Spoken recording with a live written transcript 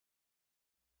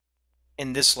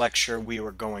In this lecture, we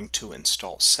are going to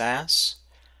install Sass,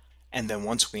 and then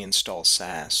once we install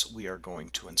Sass, we are going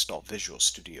to install Visual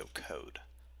Studio Code.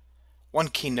 One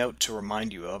key note to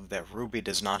remind you of that Ruby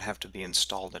does not have to be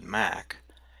installed in Mac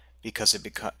because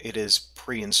it is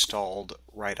pre-installed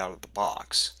right out of the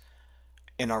box.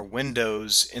 In our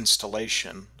Windows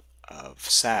installation of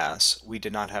Sass, we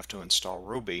did not have to install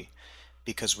Ruby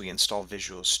because we installed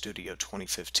Visual Studio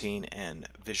 2015 and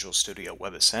Visual Studio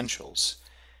Web Essentials,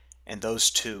 and those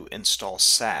two install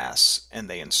Sass and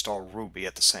they install Ruby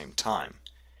at the same time.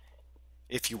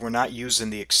 If you were not using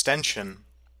the extension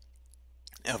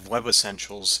of Web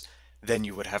Essentials, then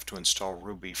you would have to install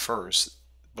Ruby first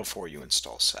before you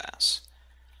install Sass.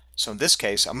 So in this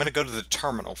case, I'm going to go to the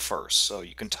terminal first. So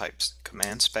you can type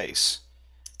Command Space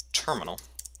Terminal,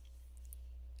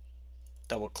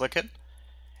 double click it,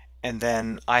 and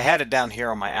then I had it down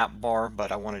here on my app bar,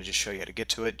 but I wanted to show you how to get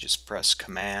to it. Just press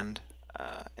Command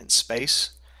and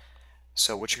Space.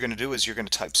 So what you're going to do is you're going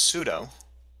to type sudo.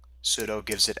 Sudo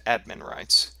gives it admin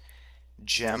rights.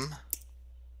 Gem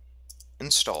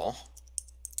install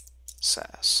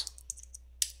Sass.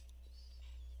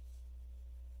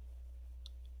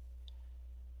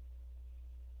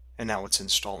 And now it's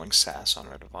installing Sass on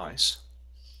our device.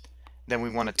 Then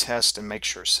we want to test and make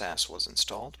sure Sass was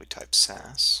installed. We type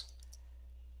Sass-V.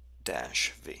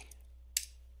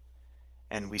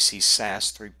 And we see Sass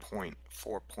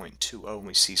 3.4.20 and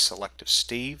we see Selective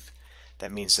Steve. That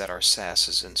means that our Sass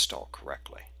is installed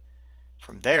correctly.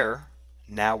 From there,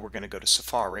 now we're going to go to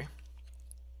Safari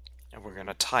and we're going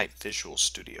to type Visual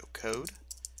Studio Code.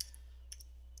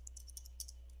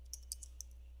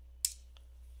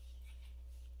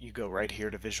 You go right here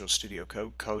to Visual Studio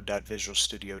Code,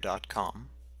 code.visualstudio.com,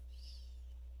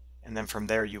 and then from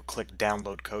there you click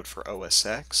Download Code for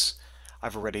OSX.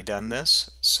 I've already done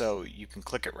this, so you can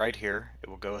click it right here. It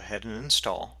will go ahead and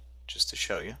install, just to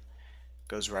show you. It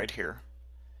goes right here,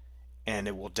 and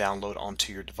it will download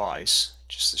onto your device,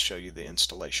 just to show you the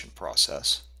installation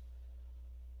process.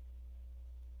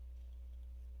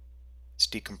 It's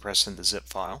decompressing the zip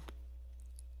file.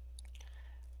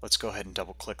 Let's go ahead and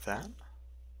double click that.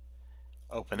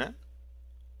 Open it,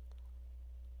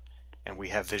 and we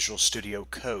have Visual Studio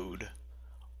Code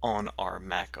on our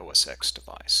Mac OSX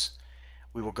device.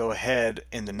 We will go ahead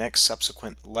in the next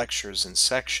subsequent lectures and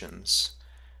sections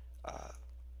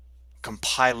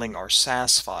compiling our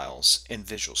Sass files in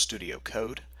Visual Studio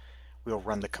Code. We'll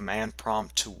run the command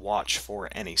prompt to watch for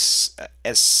any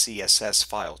SCSS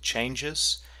file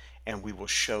changes, and we will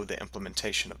show the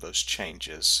implementation of those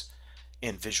changes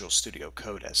in Visual Studio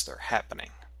Code as they're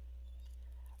happening.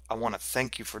 I want to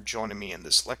thank you for joining me in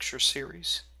this lecture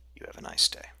series. You have a nice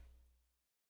day.